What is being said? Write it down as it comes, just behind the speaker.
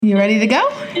You ready to go?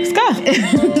 Let's go.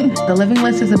 The living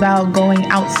list is about going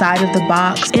outside of the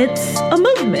box. It's a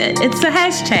movement. It's a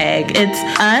hashtag.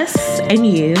 It's us and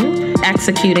you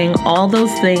executing all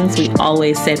those things we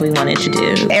always said we wanted to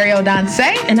do. Ariel Dance.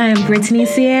 And I am Brittany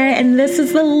Sierra, and this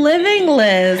is the living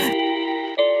list.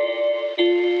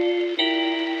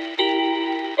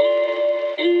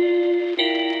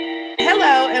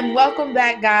 Hello, and welcome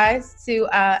back, guys, to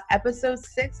episode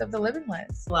 6 of the living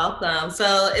list. Welcome.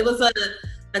 So it was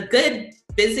a good,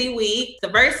 busy week. The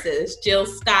Verzuz, Jill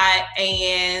Scott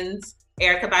and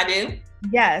Erykah Badu.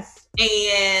 Yes.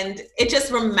 And it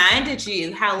just reminded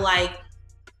you how,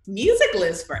 music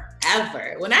lives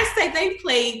forever. When I say they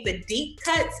played the deep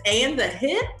cuts and the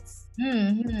hits.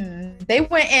 Mm-hmm. They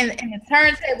went in the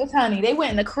turntables, honey. They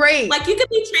went in the crate. You could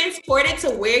be transported to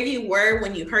where you were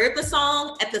when you heard the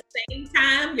song. At the same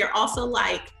time, you're also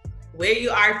where you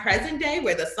are present day,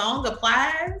 where the song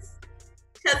applies.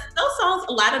 Because those songs,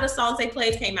 a lot of the songs they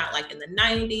played came out in the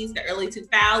 90s, the early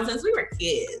 2000s. We were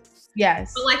kids.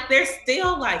 Yes. But they're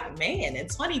still man, in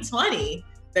 2020,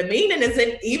 the meaning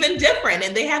isn't even different.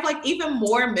 And they have even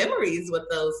more memories with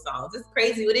those songs. It's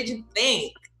crazy. What did you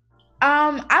think?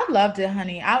 I loved it,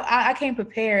 honey. I came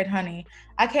prepared, honey.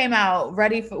 I came out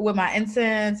ready with my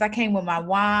incense. I came with my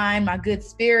wine, my good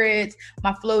spirits,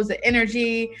 my flows of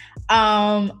energy.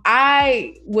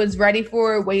 I was ready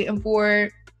for it, waiting for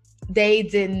it. They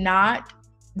did not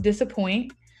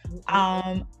disappoint.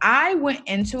 I went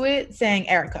into it saying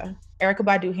Erykah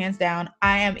Badu, hands down.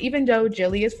 Even though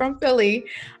Jilly is from Philly,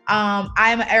 I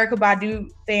am an Erykah Badu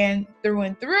fan through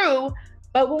and through.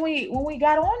 But when we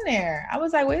got on there, I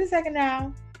was like, wait a second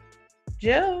now.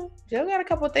 Jill got a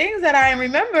couple of things that I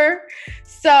remember.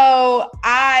 So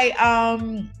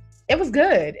it was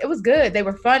good. It was good. They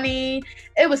were funny.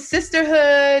 It was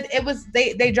sisterhood.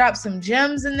 They dropped some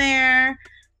gems in there.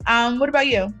 What about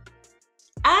you?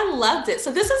 I loved it.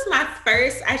 So this is my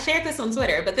first, I shared this on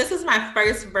Twitter, but this is my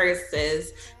first Verzuz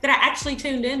that I actually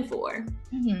tuned in for.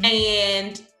 Mm-hmm.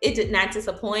 And it did not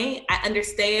disappoint. I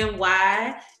understand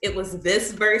why it was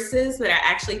this Verzuz that I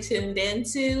actually tuned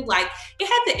into. It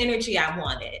had the energy I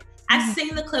wanted. I've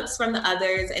seen the clips from the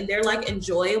others and they're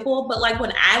enjoyable, but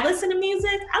when I listen to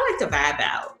music, I like to vibe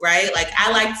out, right?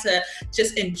 I like to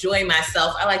just enjoy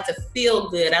myself. I like to feel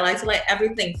good. I like to let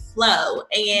everything flow.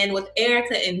 And with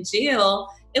Erykah and Jill,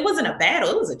 it wasn't a battle.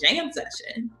 It was a jam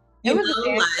session. It was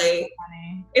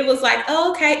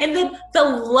oh, okay. And then the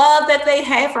love that they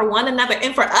had for one another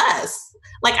and for us.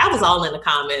 I was all in the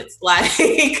comments.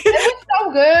 It was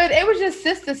so good. It was just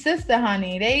sister,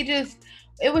 honey.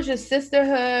 It was just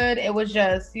sisterhood. It was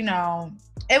just,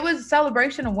 it was a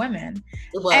celebration of women.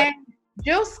 And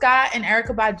Jill Scott and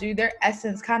Erykah Badu, their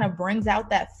essence kind of brings out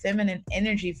that feminine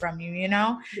energy from you,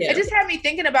 Yeah. It just had me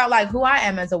thinking about who I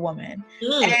am as a woman.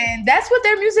 And that's what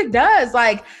their music does.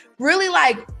 Really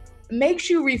makes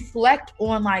you reflect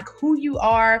on who you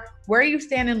are, where you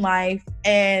stand in life,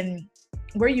 and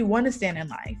where you want to stand in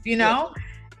life, Yeah.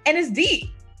 And it's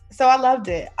deep. So I loved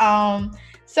it.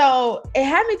 So it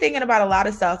had me thinking about a lot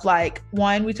of stuff.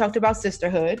 One, we talked about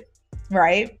sisterhood,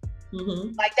 right?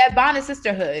 Mm-hmm. That bond of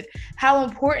sisterhood, how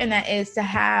important that is to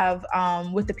have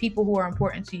with the people who are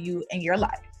important to you in your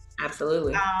life.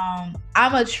 Absolutely.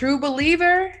 I'm a true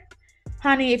believer,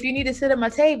 honey, if you need to sit at my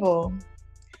table,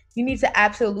 you need to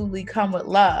absolutely come with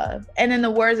love. And in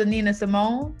the words of Nina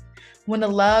Simone, when the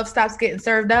love stops getting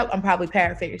served up, I'm probably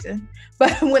paraphrasing,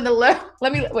 but when the love,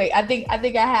 I think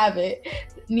I have it.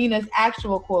 Nina's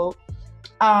actual quote.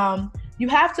 You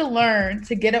have to learn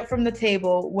to get up from the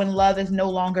table when love is no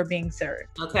longer being served.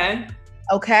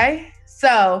 Okay.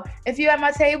 So if you're at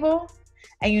my table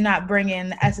and you're not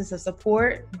bringing the essence of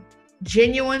support,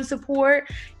 genuine support,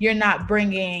 you're not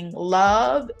bringing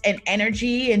love and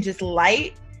energy and just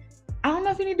light, I don't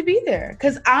know if you need to be there.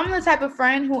 Because I'm the type of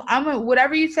friend who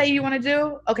whatever you say you want to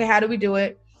do, okay, how do we do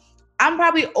it? I'm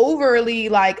probably overly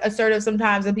assertive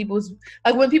sometimes, and people's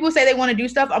when people say they want to do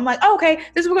stuff, I'm oh, okay,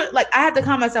 this is what I have to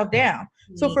calm myself down.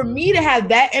 So for me to have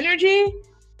that energy,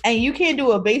 and you can't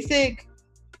do a basic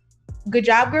good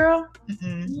job, girl,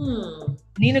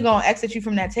 Nina gonna exit you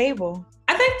from that table.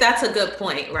 I think that's a good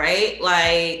point,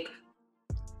 right?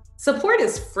 Support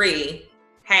is free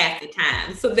half the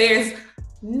time, so there's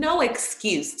no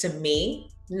excuse to me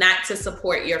not to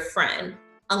support your friend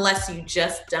unless you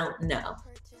just don't know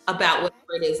about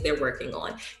whatever it is they're working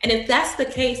on. And if that's the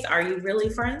case, are you really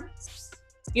friends?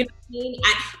 You know what I mean?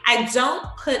 I don't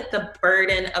put the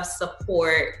burden of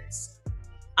support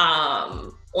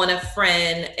on a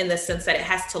friend in the sense that it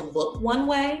has to look one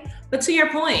way. But to your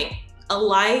point, a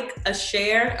like, a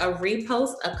share, a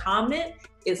repost, a comment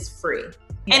is free.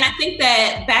 Yeah. And I think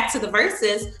that back to the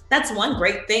Verzuz, that's one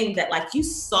great thing that like you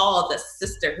saw the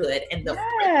sisterhood and the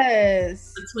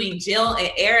between Jill and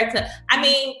Erykah. I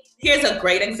mean, here's a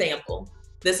great example.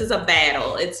 This is a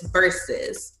battle. It's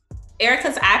Verzuz.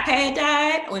 Erykah's iPad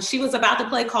died when she was about to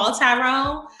play Call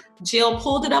Tyrone. Jill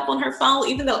pulled it up on her phone,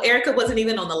 even though Erykah wasn't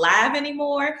even on the live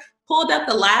anymore, pulled up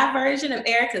the live version of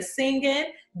Erykah singing,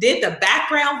 did the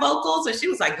background vocals, and she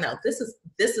was like, no, this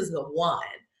is the one.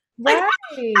 Right.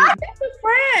 Like, that's a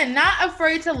friend, not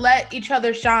afraid to let each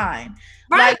other shine.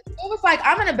 Right. Like, it was like,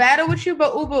 I'm in a battle with you,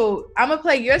 but Ubu, I'm going to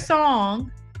play your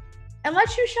song and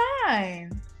let you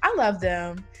shine. I love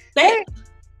them.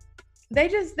 They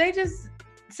just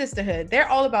sisterhood. They're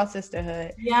all about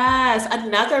sisterhood. Yes.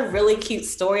 Another really cute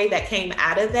story that came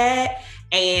out of that.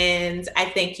 And I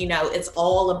think, it's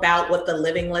all about what the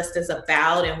living list is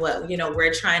about and what,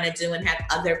 we're trying to do and have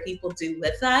other people do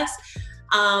with us.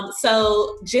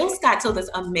 So Jill Scott told this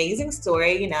amazing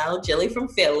story, Jilly from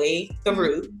Philly, the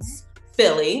roots,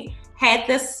 Philly, had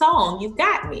this song, You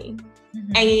Got Me.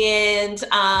 Mm-hmm. And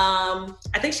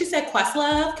I think she said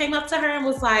Questlove came up to her and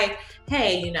was like,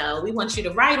 hey, we want you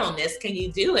to write on this. Can you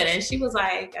do it? And she was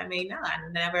like, I mean, no, I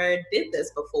never did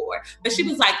this before. But she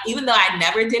was like, even though I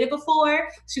never did it before,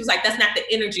 she was like, that's not the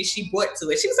energy she brought to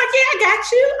it. She was like, yeah, I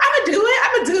got you. I'm going to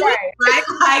do it. Right?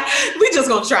 Like, we just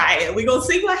going to try it. We going to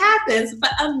see what happens.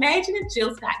 But imagine if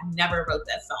Jill Scott never wrote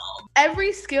that song.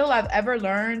 Every skill I've ever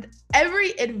learned,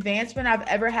 every advancement I've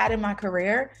ever had in my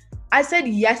career, I said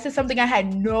yes to something I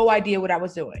had no idea what I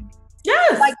was doing.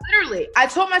 Yes. Like literally, I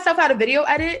taught myself how to video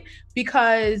edit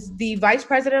because the vice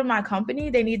president of my company,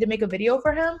 they needed to make a video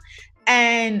for him.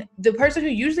 And the person who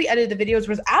usually edited the videos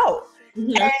was out.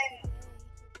 Mm-hmm. And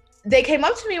they came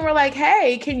up to me and were like,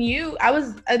 hey, I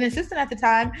was an assistant at the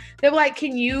time. They were like,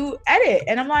 can you edit?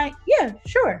 And I'm like, yeah,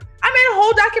 sure. I made a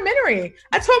whole documentary.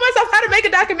 I taught myself how to make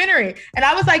a documentary. And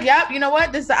I was like, yep, you know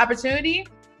what? This is the opportunity.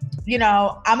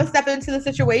 I'm going to step into the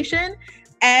situation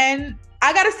and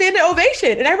I got a standing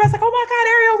ovation. And everybody's like, oh my God,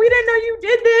 Ariel, we didn't know you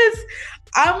did this.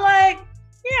 I'm like,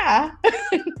 yeah,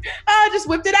 I just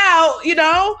whipped it out,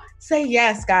 Say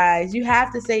yes, guys. You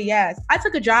have to say yes. I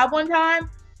took a job one time,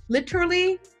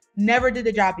 literally never did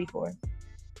the job before.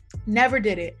 Never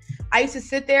did it. I used to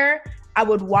sit there. I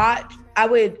would watch. I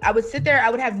would sit there. I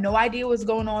would have no idea what's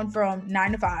going on from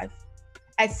 9 to 5.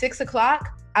 At 6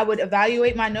 o'clock, I would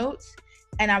evaluate my notes.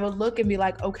 And I would look and be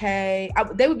like, okay,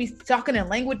 they would be talking in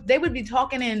language. They would be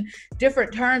talking in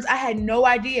different terms. I had no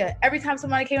idea. Every time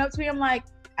somebody came up to me, I'm like,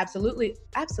 absolutely,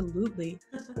 absolutely.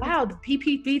 Wow, the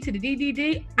PPP to the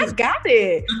DDD, I got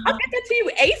it. I'll get that to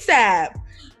you ASAP.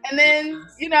 And then,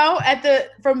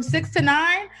 from 6 to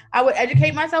 9, I would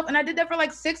educate myself. And I did that for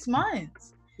like 6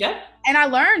 months. Yeah. And I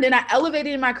learned and I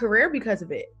elevated in my career because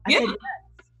of it. I said, yes.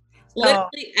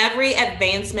 Literally every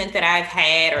advancement that I've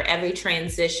had or every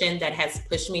transition that has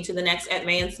pushed me to the next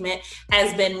advancement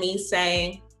has been me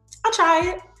saying, I'll try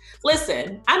it.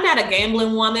 Listen, I'm not a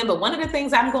gambling woman, but one of the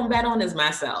things I'm going to bet on is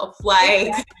myself.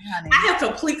 Like, I have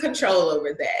complete control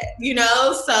over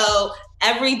that, So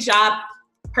every job,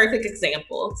 perfect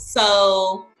example.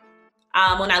 So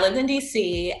when I lived in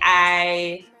DC,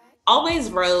 I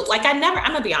always wrote, like I'm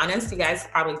gonna be honest, you guys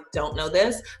probably don't know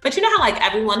this, but you know how like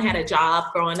everyone had a job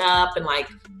growing up and like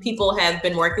people have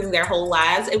been working their whole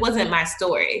lives? It wasn't my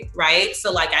story, right?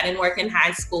 So like I didn't work in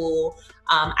high school.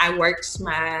 I worked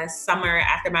my summer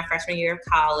after my freshman year of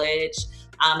college.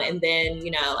 And then,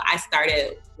 I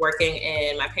started working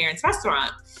in my parents'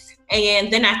 restaurant.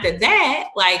 And then after that,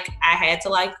 like I had to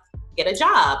like get a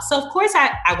job. So of course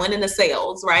I went into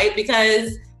sales, right?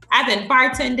 Because I've been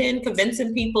bartending,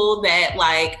 convincing people that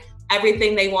like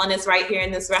everything they want is right here in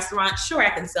this restaurant. Sure, I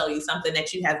can sell you something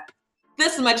that you have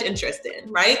this much interest in,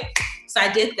 right? So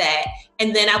I did that.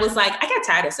 And then I was like, I got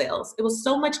tired of sales. It was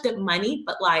so much good money,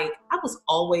 but like I was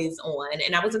always on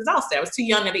and I was exhausted. I was too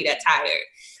young to be that tired.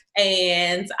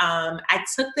 And I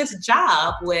took this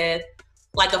job with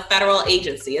like a federal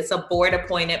agency. It's a board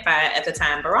appointed by, at the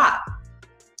time, Barack.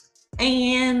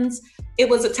 And it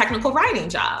was a technical writing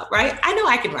job, right? I know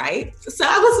I can write. So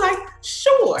I was like,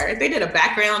 sure. They did a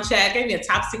background check, gave me a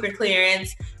top secret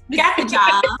clearance, got the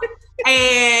job.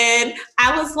 And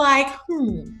I was like,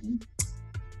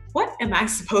 what am I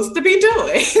supposed to be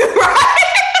doing? Right?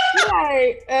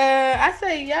 Right. I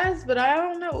say yes, but I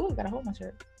don't know. Ooh, gotta hold my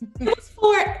shirt.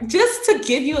 Just to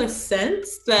give you a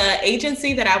sense, the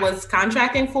agency that I was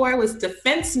contracting for was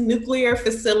Defense Nuclear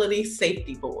Facility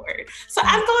Safety Board. So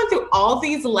I'm going through all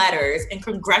these letters and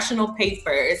congressional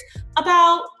papers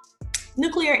about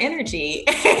nuclear energy.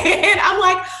 And I'm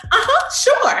like,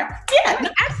 sure. Yeah, no,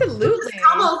 absolutely.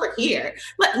 Come over here.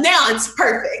 But now it's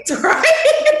perfect, right?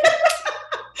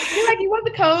 You're like, you want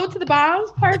the code to the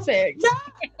bombs? Perfect.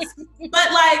 Yes.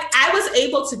 But like, I was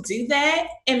able to do that.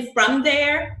 And from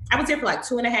there, I was there for like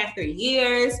 2.5, 3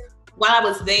 years. While I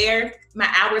was there, my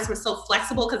hours were so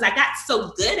flexible because I got so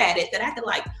good at it that I could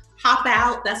like hop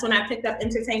out. That's when I picked up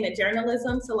entertainment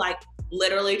journalism. So like,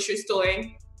 literally, true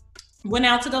story. Went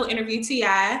out to go interview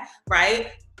T.I.,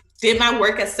 right? Did my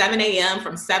work at 7 a.m.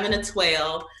 from 7 to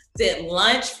 12. Did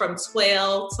lunch from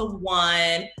 12 to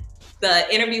 1.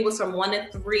 The interview was from 1 to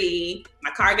 3.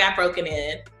 My car got broken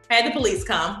in. Had the police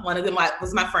come. One of them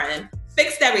was my friend.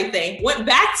 Fixed everything. Went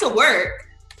back to work.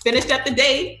 Finished up the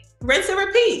day. Rinse and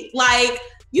repeat. Like,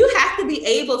 you have to be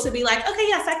able to be like, okay,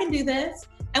 yes, I can do this.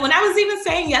 And when I was even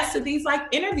saying yes to these like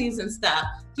interviews and stuff,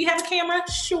 do you have a camera?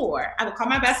 Sure. I would call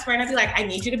my best friend. I'd be like, I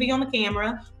need you to be on the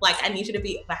camera. Like, I need you to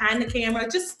be behind the camera.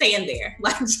 Just stand there.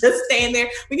 Like, just stand there.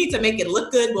 We need to make it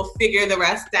look good. We'll figure the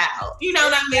rest out. You know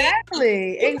what I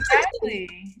mean?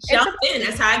 Exactly. Jump in.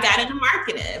 That's how I got into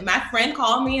marketing. My friend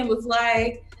called me and was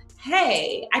like,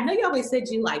 hey, I know you always said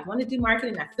you like want to do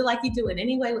marketing. I feel like you do it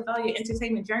anyway with all your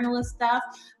entertainment journalist stuff.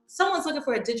 Someone's looking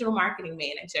for a digital marketing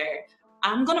manager.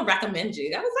 I'm going to recommend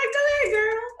you. I was like, go ahead,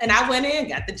 girl. And I went in,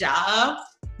 got the job,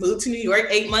 moved to New York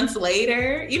 8 months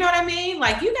later. You know what I mean?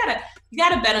 Like, you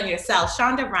gotta bet on yourself.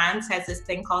 Shonda Rhimes has this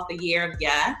thing called the Year of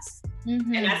Yes.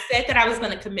 Mm-hmm. And I said that I was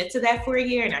going to commit to that for a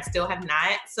year, and I still have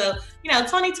not. So,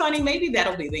 2020, maybe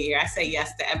that'll be the year I say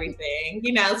yes to everything,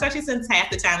 especially since half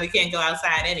the time we can't go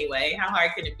outside anyway. How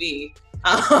hard can it be?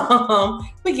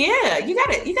 But yeah, you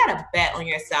gotta bet on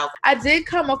yourself. I did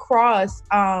come across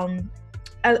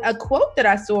a quote that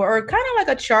I saw, or kind of like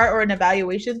a chart or an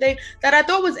evaluation thing that I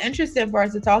thought was interesting for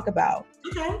us to talk about.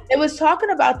 Okay. It was talking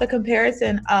about the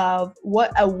comparison of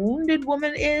what a wounded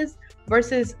woman is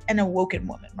versus an awoken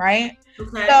woman, right?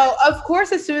 Okay. So of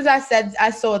course, as soon as I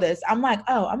saw this, I'm like,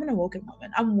 oh, I'm an awoken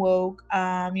woman. I'm woke.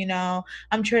 I'm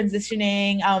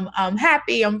transitioning. I'm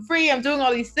happy. I'm free. I'm doing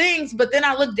all these things. But then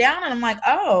I look down and I'm like,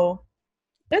 oh,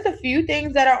 there's a few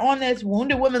things that are on this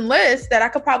wounded woman list that I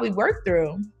could probably work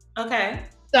through. Okay.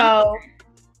 So,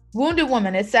 wounded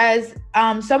woman, it says,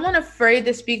 someone afraid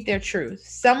to speak their truth,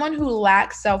 someone who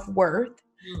lacks self-worth,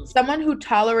 someone who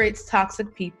tolerates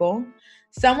toxic people,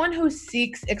 someone who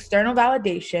seeks external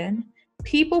validation,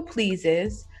 people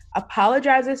pleases,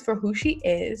 apologizes for who she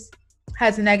is,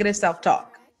 has negative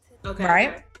self-talk. Okay.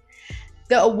 Right?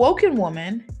 The awoken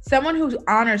woman, someone who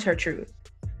honors her truth,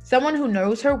 someone who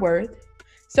knows her worth,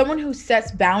 someone who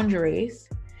sets boundaries,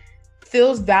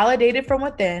 feels validated from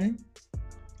within,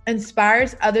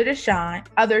 inspires others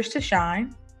to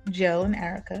shine, Jill and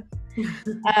Erykah,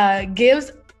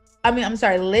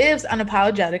 lives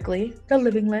unapologetically, the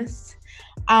living list,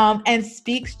 and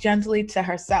speaks gently to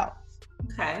herself.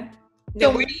 Okay. Now,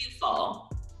 where do you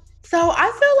fall? So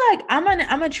I feel like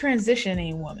I'm a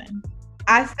transitioning woman.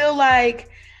 I feel like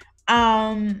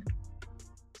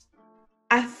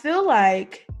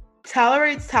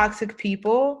tolerates toxic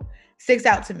people sticks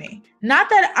out to me. Not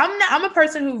that I'm a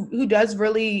person who does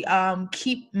really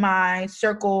keep my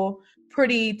circle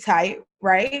pretty tight,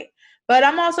 right? But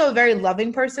I'm also a very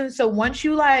loving person. So once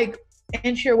you like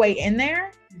inch your way in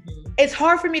there, it's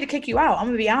hard for me to kick you out. I'm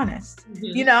gonna be honest.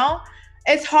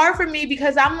 It's hard for me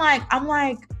because I'm like,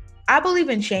 I believe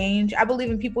in change. I believe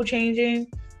in people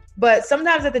changing, but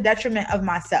sometimes at the detriment of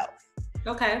myself.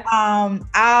 Okay.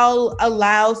 I'll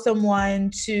allow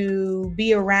someone to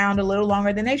be around a little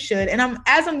longer than they should. And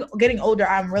as I'm getting older,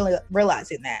 I'm really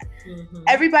realizing that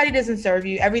everybody doesn't serve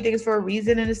you. Everything is for a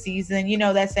reason and a season,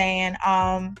 that saying.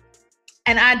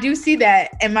 And I do see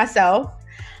that in myself.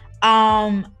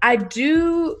 I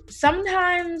do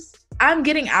sometimes I'm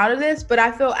getting out of this, but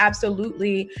I feel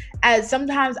absolutely as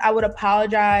sometimes I would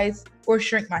apologize or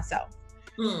shrink myself.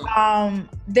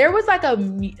 There was like a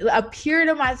period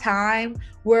of my life,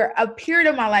 where I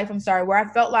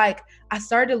felt like I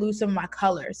started to lose some of my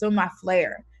color, some of my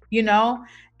flair,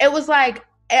 it was like,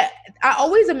 I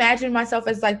always imagined myself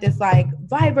as like this like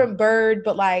vibrant bird,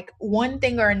 but like one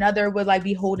thing or another would like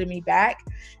be holding me back.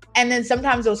 And then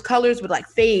sometimes those colors would like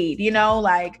fade,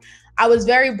 like I was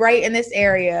very bright in this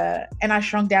area and I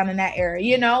shrunk down in that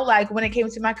area, like when it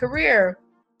came to my career,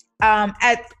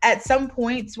 at some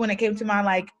points when it came to my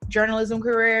like journalism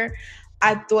career,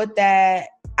 I thought that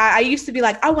I used to be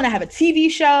like, I want to have a TV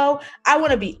show. I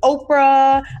want to be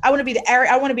Oprah. I want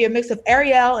to be a mix of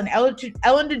Ariel and Ellen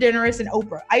DeGeneres and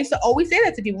Oprah. I used to always say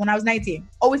that to people when I was 19.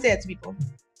 Always say that to people.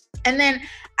 And then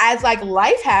as like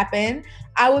life happened,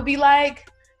 I would be like,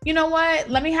 you know what?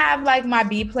 Let me have like my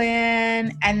B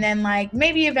plan. And then like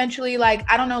maybe eventually like,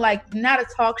 I don't know, like not a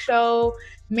talk show.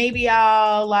 Maybe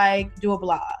I'll like do a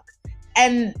blog.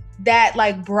 And that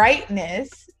like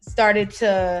brightness started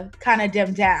to kind of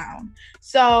dim down.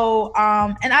 So,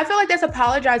 and I feel like that's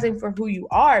apologizing for who you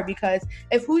are, because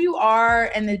if who you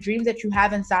are and the dreams that you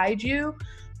have inside you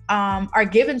are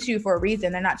given to you for a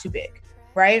reason, they're not too big,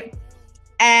 right?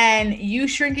 And you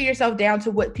shrinking yourself down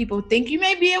to what people think you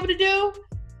may be able to do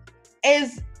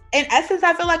is, in essence,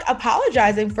 I feel like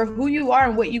apologizing for who you are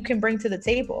and what you can bring to the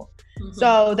table. Mm-hmm.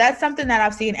 So that's something that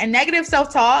I've seen. And negative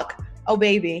self-talk, oh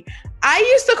baby, I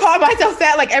used to call myself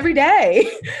fat like every day.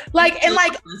 I'm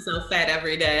so fat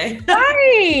every day.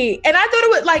 Right. And I thought it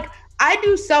was like, I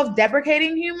do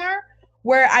self-deprecating humor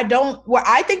where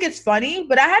I think it's funny,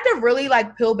 but I had to really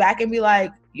like peel back and be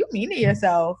like, you mean to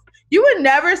yourself. You would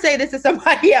never say this to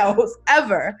somebody else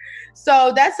ever.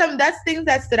 So that's things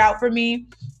that stood out for me.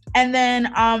 And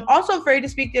then also afraid to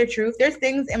speak their truth. There's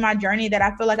things in my journey that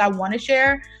I feel like I want to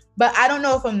share, but I don't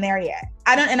know if I'm there yet.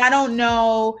 I don't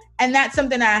know. And that's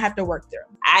something that I have to work through.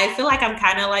 I feel like I'm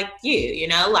kind of like you,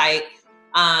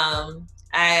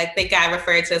 I think I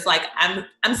refer to as like,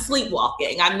 I'm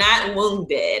sleepwalking. I'm not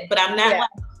wounded, but I'm not like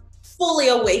fully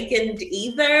awakened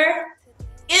either.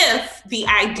 If the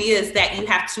idea is that you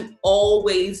have to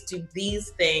always do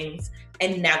these things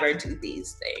and never do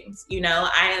these things,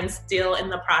 I am still in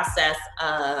the process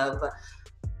of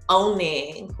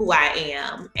owning who I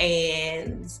am.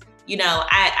 And,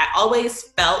 I always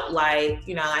felt like,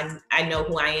 I know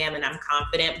who I am and I'm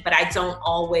confident, but I don't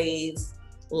always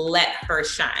let her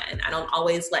shine. I don't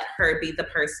always let her be the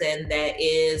person that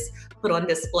is put on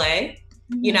display.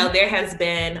 There has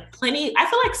been plenty, I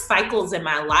feel like, cycles in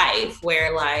my life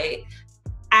where like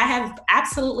I have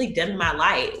absolutely dimmed my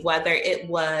light, whether it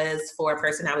was for a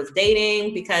person I was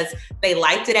dating because they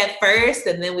liked it at first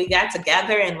and then we got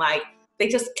together and like they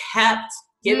just kept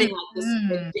giving like this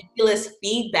ridiculous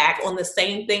feedback on the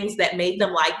same things that made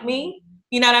them like me.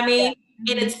 You know what I mean?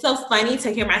 Yeah. And it's so funny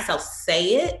to hear myself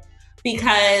say it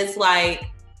because like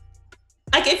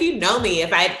if you know me,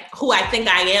 who I think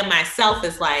I am myself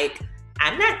is like,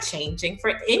 I'm not changing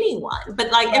for anyone.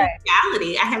 But like in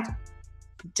reality, I have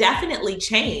definitely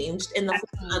changed in the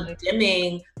form of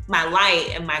dimming my light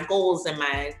and my goals and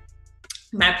my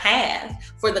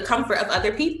path for the comfort of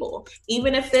other people,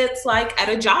 even if it's like at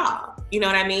a job, you know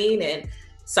what I mean? And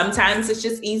sometimes it's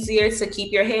just easier to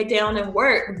keep your head down and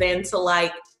work than to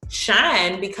like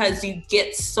shine because you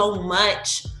get so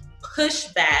much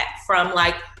pushback from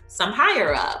like some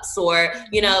higher ups or,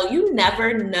 you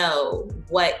never know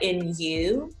what in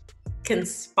you can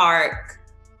spark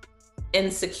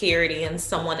insecurity in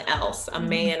someone else, a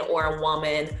man or a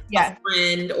woman, a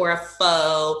friend or a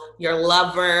foe, your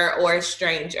lover or a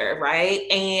stranger, right?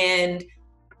 And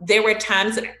there were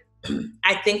times that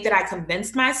I think that I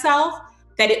convinced myself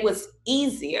that it was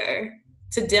easier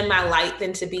to dim my light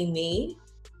than to be me.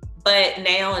 But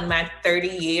now in my 30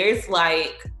 years,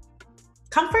 like,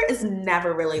 comfort is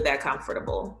never really that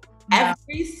comfortable. No.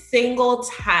 Every single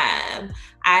time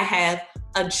I have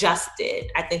adjusted,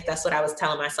 I think that's what I was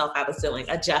telling myself I was doing,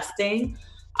 adjusting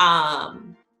to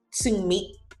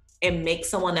meet and make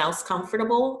someone else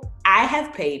comfortable, I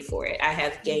have paid for it. I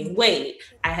have gained weight.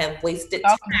 I have wasted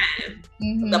time,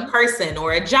 the person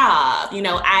or a job.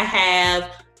 I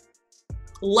have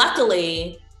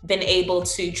luckily been able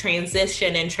to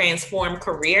transition and transform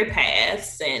career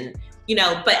paths and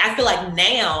but I feel like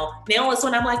now is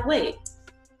when I'm like, wait,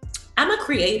 I'm a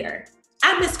creator.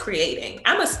 I miss creating.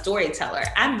 I'm a storyteller.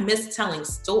 I miss telling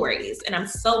stories. And I'm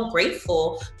so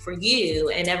grateful for you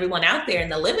and everyone out there in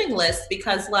the living list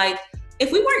because like,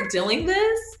 if we weren't doing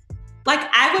this, like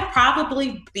I would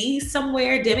probably be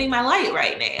somewhere dimming my light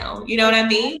right now. You know what I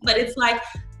mean? But it's like,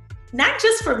 not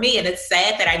just for me. And it's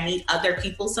sad that I need other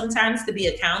people sometimes to be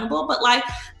accountable, but like,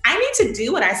 I need to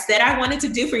do what I said I wanted to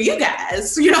do for you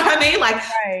guys. You know what I mean? Like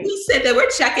we said that we're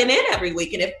checking in every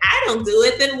week. And if I don't do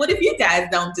it, then what if you guys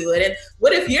don't do it? And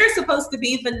what if you're supposed to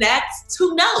be the next?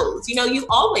 Who knows? You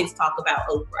always talk about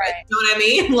Oprah. You know what I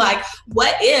mean? Like,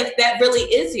 what if that really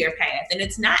is your path? And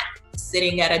it's not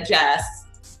sitting at a desk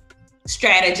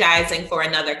strategizing for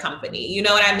another company. You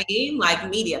know what I mean? Like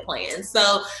media plans.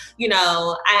 So,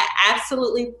 I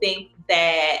absolutely think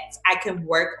that I can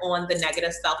work on the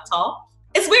negative self-talk.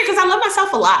 It's weird because I love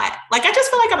myself a lot. Like, I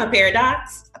just feel like I'm a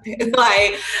paradox,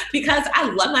 like, because I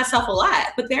love myself a lot.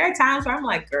 But there are times where I'm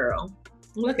like, girl,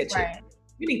 look at you.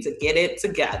 You need to get it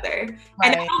together.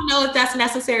 And I don't know if that's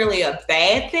necessarily a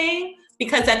bad thing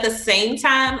because at the same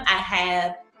time, I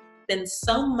have been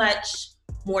so much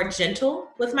more gentle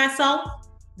with myself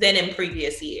than in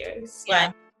previous years.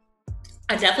 Like,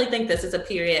 I definitely think this is a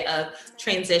period of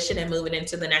transition and moving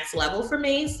into the next level for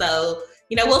me. So,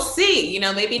 we'll see,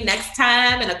 maybe next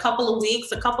time in a couple of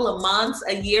weeks, a couple of months,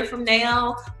 a year from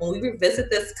now, when we revisit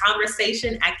this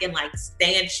conversation, I can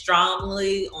stand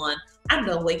strongly on I'm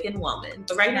the awakened woman.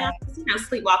 But right now,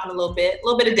 sleepwalking a little bit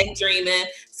of daydreaming,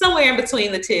 somewhere in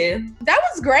between the two. That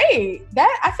was great.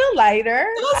 I feel lighter.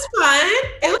 It was fun.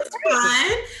 It was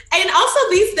fun. And also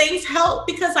these things help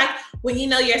because when you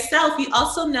know yourself, you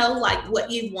also know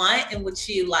what you want and what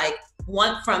you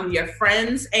want from your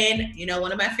friends. And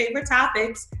one of my favorite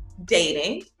topics,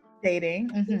 dating.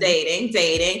 Mm-hmm.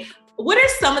 Dating. What are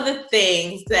some of the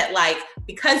things that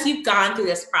because you've gone through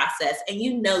this process and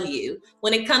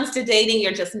when it comes to dating,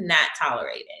 you're just not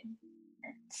tolerating?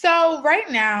 So right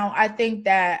now, I think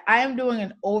that I am doing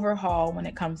an overhaul when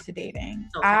it comes to dating.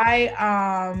 Okay.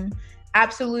 I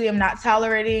absolutely am not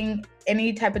tolerating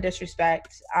any type of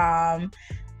disrespect.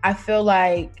 I feel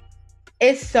like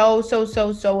it's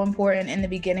so important in the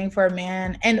beginning for a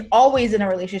man, and always in a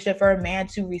relationship, for a man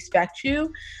to respect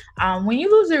you. When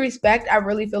you lose the respect, I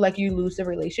really feel like you lose the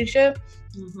relationship.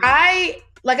 Mm-hmm.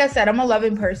 Like I said, I'm a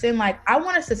loving person. I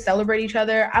want us to celebrate each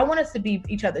other. I want us to be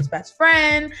each other's best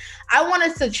friend. I want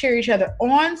us to cheer each other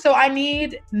on. So I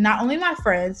need not only my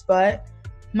friends, but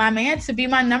my man to be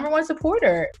my number one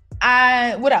supporter.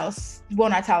 What else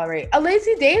won't I tolerate? A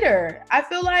lazy dater. I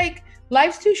feel like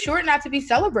life's too short not to be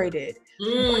celebrated.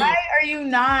 Why are you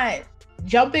not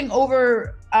jumping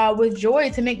over with joy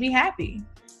to make me happy?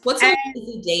 What's a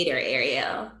lazy dater,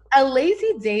 Ariel? A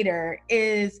lazy dater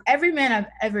is every man I've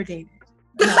ever dated.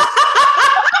 No.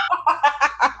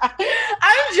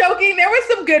 I'm joking. There were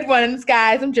some good ones,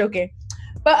 guys. I'm joking.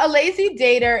 But a lazy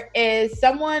dater is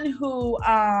someone who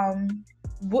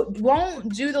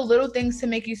won't do the little things to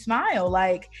make you smile.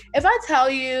 If I tell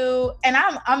you, and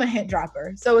I'm a hint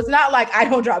dropper, so it's not like I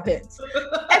don't drop hints.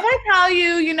 If I tell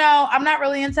you, I'm not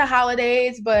really into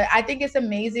holidays, but I think it's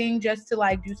amazing just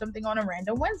to do something on a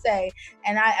random Wednesday.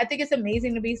 And I think it's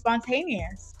amazing to be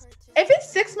spontaneous. If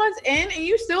it's 6 months in and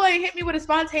you still ain't hit me with a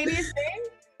spontaneous thing,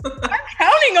 I'm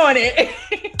counting on it.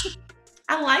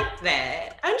 I like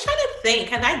that. I'm trying to think.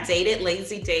 Have I dated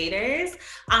lazy daters?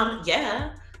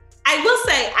 Yeah. I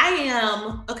will say I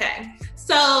am, okay.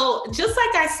 So just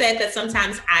like I said that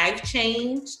sometimes I've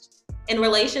changed in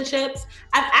relationships,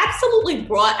 I've absolutely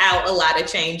brought out a lot of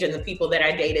change in the people that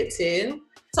I dated too.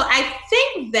 So I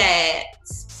think that,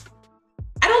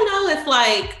 I don't know if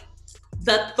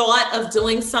the thought of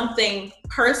doing something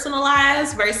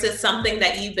personalized versus something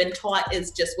that you've been taught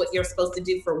is just what you're supposed to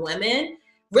do for women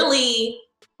really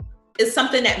is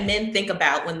something that men think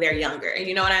about when they're younger.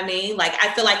 You know what I mean?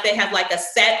 I feel like they have a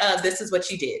set of, this is what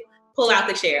you did. Pull out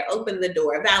the chair, open the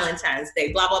door, Valentine's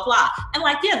Day, blah, blah, blah. And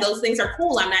yeah, those things are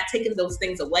cool. I'm not taking those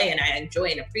things away, and I enjoy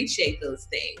and appreciate those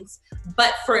things.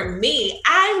 But for me,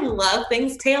 I love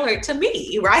things tailored to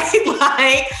me, right?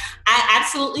 I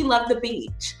absolutely love the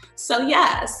beach. So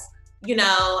yes,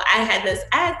 I had this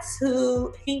ex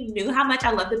who he knew how much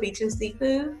I love the beach and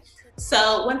seafood.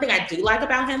 So one thing I do like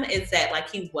about him is that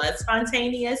he was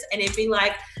spontaneous, and it'd be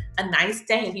a nice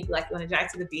day and he'd be you want to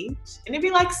drive to the beach? And it'd be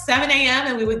 7 a.m.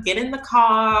 and we would get in the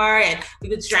car and we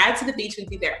would drive to the beach. We'd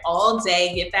be there all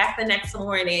day, get back the next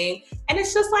morning. And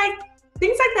it's just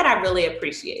things like that I really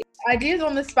appreciate. Ideas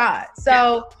on the spot.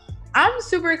 So I'm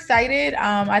super excited.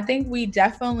 I think we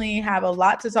definitely have a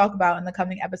lot to talk about in the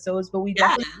coming episodes, but we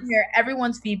definitely hear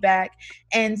everyone's feedback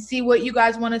and see what you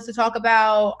guys want us to talk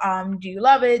about. Do you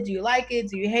love it? Do you like it?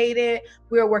 Do you hate it?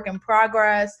 We're a work in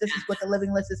progress. This is what the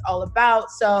Living List is all about.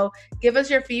 So give us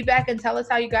your feedback and tell us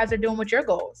how you guys are doing with your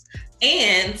goals.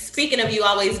 And speaking of you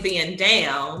always being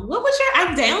down, what was your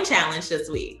I'm down challenge this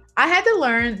week? I had to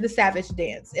learn the savage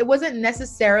dance. It wasn't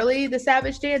necessarily the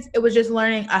savage dance. It was just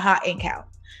learning a hot ain't count.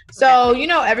 So,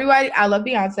 everybody, I love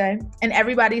Beyonce, and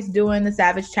everybody's doing the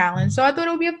Savage Challenge. So I thought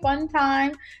it would be a fun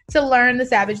time to learn the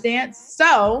Savage Dance.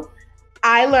 So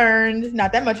I learned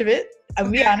not that much of it, I'll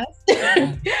be honest.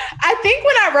 I think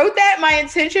when I wrote that, my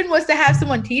intention was to have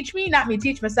someone teach me, not me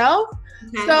teach myself.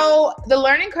 Okay. So the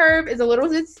learning curve is a little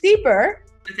bit steeper.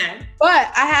 Okay.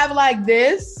 But I have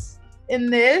this,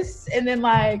 and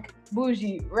then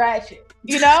bougie, ratchet,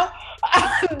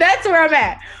 That's where I'm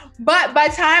at. But by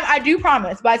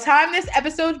time this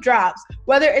episode drops,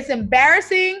 whether it's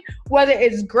embarrassing, whether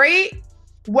it's great,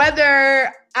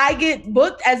 whether I get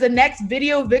booked as the next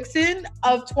video vixen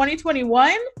of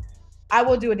 2021, I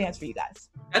will do a dance for you guys.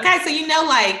 Okay, so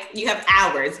you have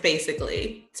hours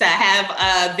basically to have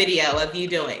a video of you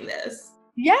doing this.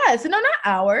 Yes, no, not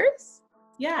hours.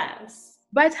 Yes.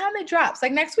 By the time it drops,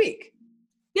 next week.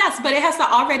 Yes, but it has to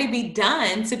already be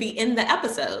done to be in the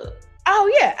episode.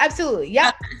 Oh yeah, absolutely.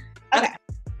 Yep. Okay.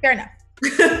 Fair enough.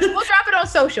 We'll drop it on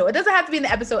social. It doesn't have to be in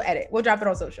the episode edit. We'll drop it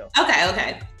on social.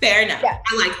 Okay. Fair enough. Yeah.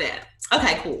 I like that.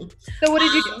 Okay, cool. So what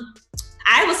did you do?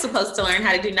 I was supposed to learn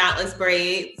how to do knotless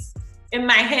braids. In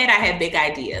my head, I had big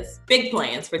ideas, big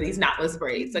plans for these knotless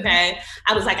braids, okay?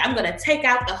 I was like, I'm gonna take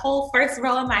out the whole first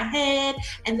row in my head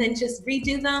and then just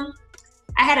redo them.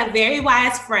 I had a very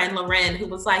wise friend, Loren, who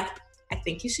was like, I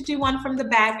think you should do one from the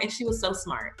back. And she was so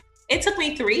smart. It took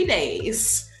me 3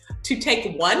 days to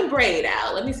take one braid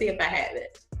out. Let me see if I have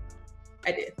it.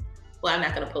 I did. Well, I'm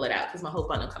not gonna pull it out because my whole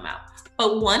bun will come out.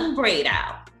 But one braid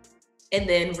out and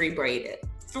then re-braid it.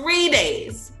 3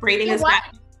 days. Braiding is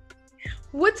not.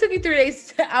 What took you 3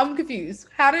 days? I'm confused.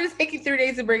 How did it take you 3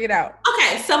 days to bring it out?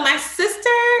 Okay, so my sister,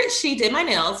 she did my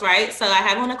nails, right? So I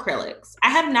have on acrylics. I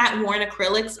have not worn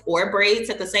acrylics or braids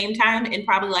at the same time in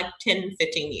probably like 10,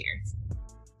 15 years.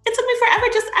 It took me forever.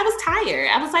 I was tired.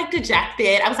 I was like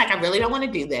dejected. I was like, I really don't want to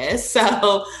do this.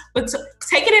 So, but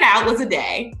taking it out was a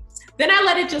day. Then I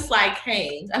let it just like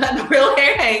hang. I let the real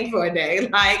hair hang for a day.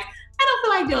 Like, I don't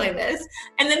feel like doing this.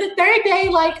 And then the third day,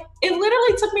 like, it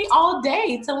literally took me all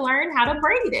day to learn how to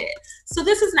braid it. So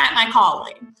this is not my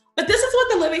calling. But this is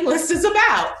what the living list is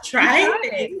about. Trying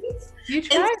things. You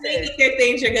tried and seeing if there are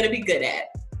things you're going to be good at.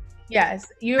 Yes.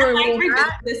 I might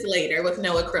revisit this later with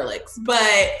no acrylics.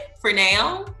 But for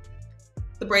now,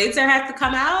 the braids that have to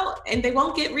come out, and they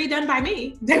won't get redone by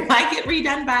me. They might get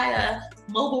redone by a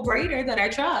mobile braider that I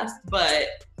trust.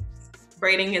 But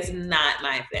braiding is not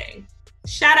my thing.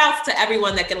 Shout outs to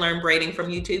everyone that can learn braiding from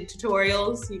YouTube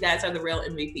tutorials. You guys are the real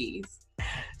MVPs.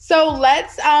 So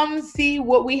let's see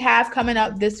what we have coming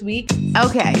up this week.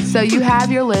 Okay, so you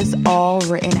have your list all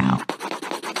written out.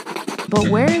 But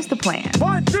where is the plan?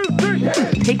 1, 2,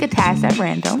 3. Pick a task at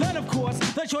random. Then of course,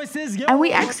 the choice is yours. And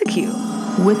we execute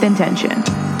with intention.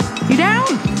 You down?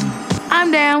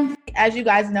 I'm down. As you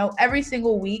guys know, every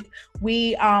single week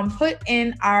we put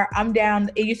in our I'm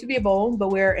down. It used to be a bowl, but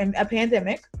we're in a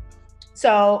pandemic.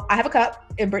 So I have a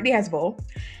cup and Brittany has a bowl.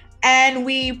 And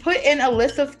we put in a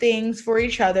list of things for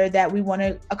each other that we want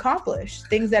to accomplish,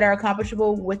 things that are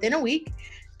accomplishable within a week.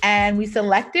 And we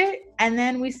select it and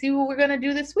then we see what we're going to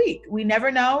do this week. We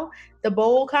never know. The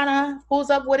bowl kind of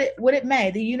pulls up what it may.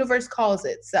 The universe calls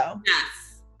it. So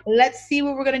yes. Let's see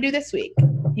what we're going to do this week.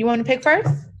 You want to pick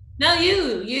first? No,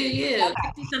 you. Okay.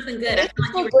 Pick me something good. This is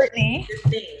for Brittany.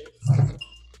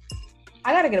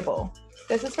 I got to get a bowl.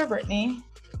 This is for Brittany.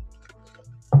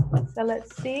 So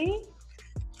let's see.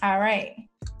 All right.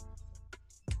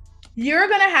 You're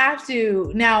going to have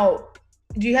to, now,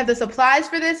 do you have the supplies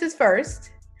for this is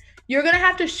first? You're going to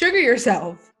have to sugar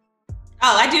yourself.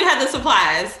 Oh, I do have the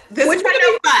supplies. This is going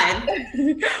to be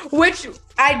fun. Which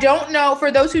I don't know.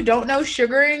 For those who don't know,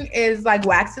 sugaring is like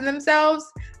waxing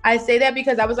themselves. I say that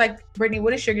because I was like, Brittany,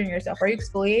 what is sugaring yourself? Are you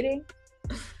exfoliating?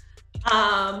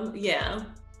 Yeah.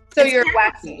 So you're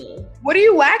waxing. What are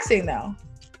you waxing though?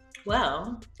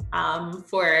 Well,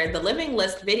 for the living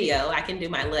list video, I can do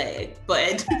my leg,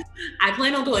 but I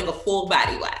plan on doing a full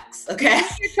body wax. Okay.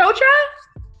 Your chocha?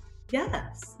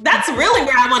 Yes. That's really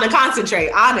where I want to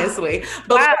concentrate, honestly.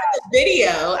 But for the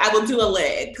video, I will do a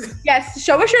leg. Yes,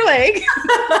 show us your leg.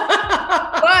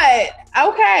 But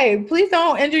okay, please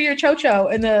don't injure your chocho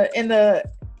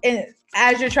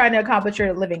as you're trying to accomplish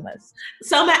your living list.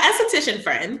 So my esthetician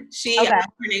friend,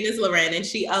 her name is Loren, and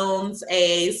she owns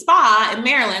a spa in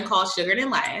Maryland called Sugared and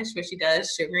Lash, where she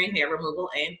does sugaring hair removal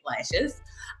and lashes.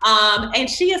 And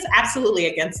she is absolutely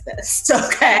against this.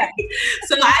 Okay.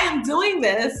 So I am doing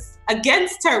this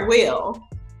against her will,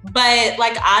 but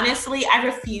like, honestly, I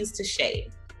refuse to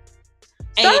shave.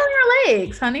 Start on your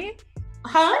legs, honey.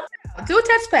 Huh? Do a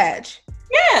test patch.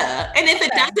 Yeah. And if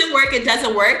it doesn't work, it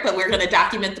doesn't work, but we're going to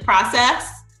document the process.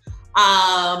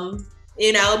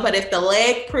 But if the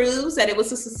leg proves that it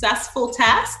was a successful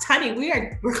test, honey,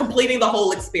 we're completing the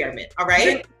whole experiment. All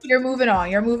right. You're moving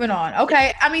on.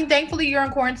 Okay. I mean, thankfully you're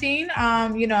in quarantine.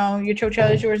 Your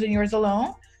chocha is yours and yours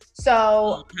alone.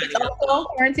 So it's also in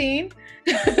quarantine.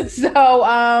 So,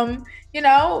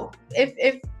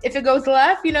 if it goes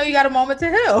left, you got a moment to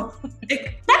heal.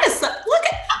 That is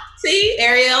see,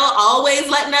 Ariel, always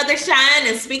letting others shine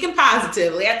and speaking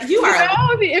positively. You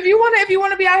are. If you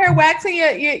want to be out here waxing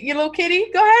your little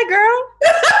kitty, go ahead, girl.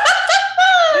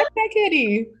 Wax that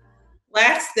kitty.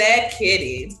 Wax that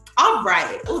kitty. All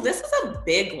right. Oh, this is a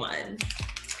big one.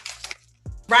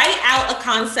 Write out a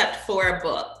concept for a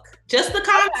book. Just the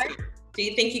concept. Okay. Do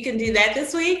you think you can do that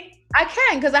this week? I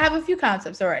can, because I have a few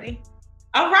concepts already.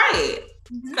 All right.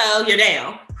 Mm-hmm. So you're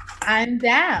down. I'm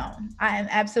down. I am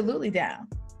absolutely down.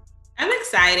 I'm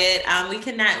excited. We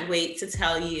cannot wait to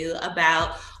tell you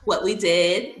about what we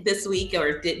did this week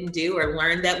or didn't do, or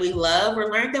learned that we love,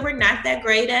 or learned that we're not that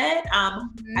great at. I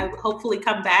would hopefully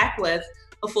come back with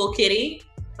a full kitty,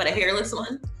 but a hairless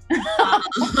one.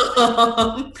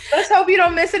 Let's hope you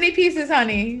don't miss any pieces,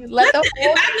 honey. If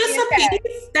I miss a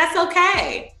piece, that's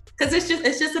okay. Because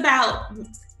it's just about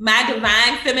my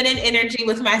divine feminine energy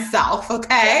with myself,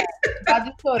 okay?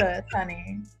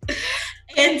 Honey.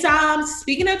 And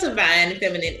speaking of divine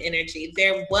feminine energy,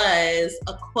 there was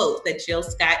a quote that Jill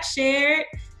Scott shared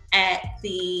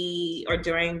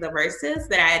during the Verzuz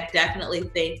that I definitely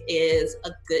think is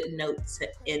a good note to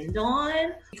end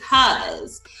on,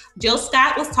 because Jill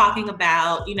Scott was talking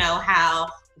about, how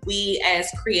we as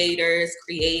creators,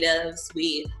 creatives,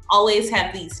 we always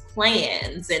have these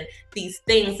plans and these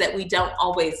things that we don't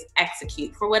always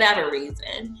execute for whatever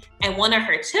reason. And one of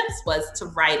her tips was to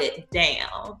write it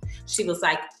down. She was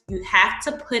like, you have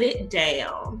to put it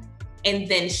down and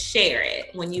then share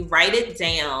it. When you write it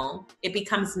down, it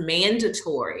becomes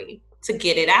mandatory to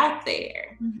get it out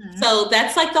there. Mm-hmm. So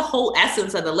that's like the whole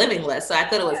essence of the living list. So I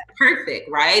thought it was perfect,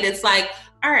 right? It's like,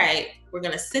 all right, we're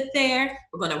going to sit there.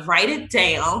 We're going to write it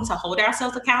down to hold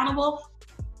ourselves accountable.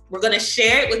 We're going to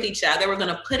share it with each other. We're going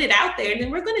to put it out there, and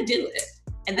then we're going to do it.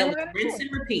 And then we'll rinse and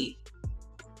repeat.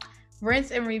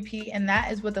 Rinse and repeat. And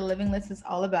that is what the living list is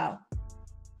all about.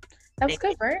 That was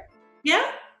good, right? Yeah.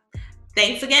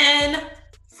 Thanks again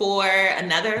for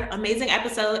another amazing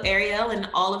episode, Ariel, and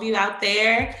all of you out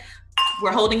there.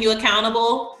 We're holding you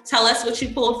accountable. Tell us what you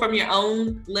pulled from your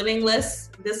own living list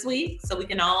this week so we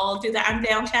can all do the I'm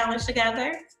Down challenge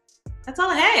together. That's all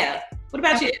I have. What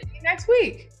about you? See you next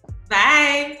week.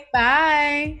 Bye.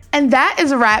 Bye. And that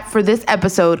is a wrap for this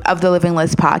episode of the Living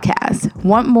List podcast.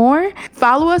 Want more?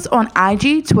 Follow us on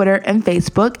IG, Twitter, and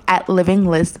Facebook at Living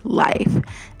List Life.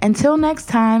 Until next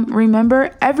time,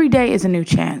 remember, every day is a new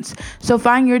chance. So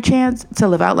find your chance to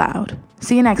live out loud.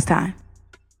 See you next time.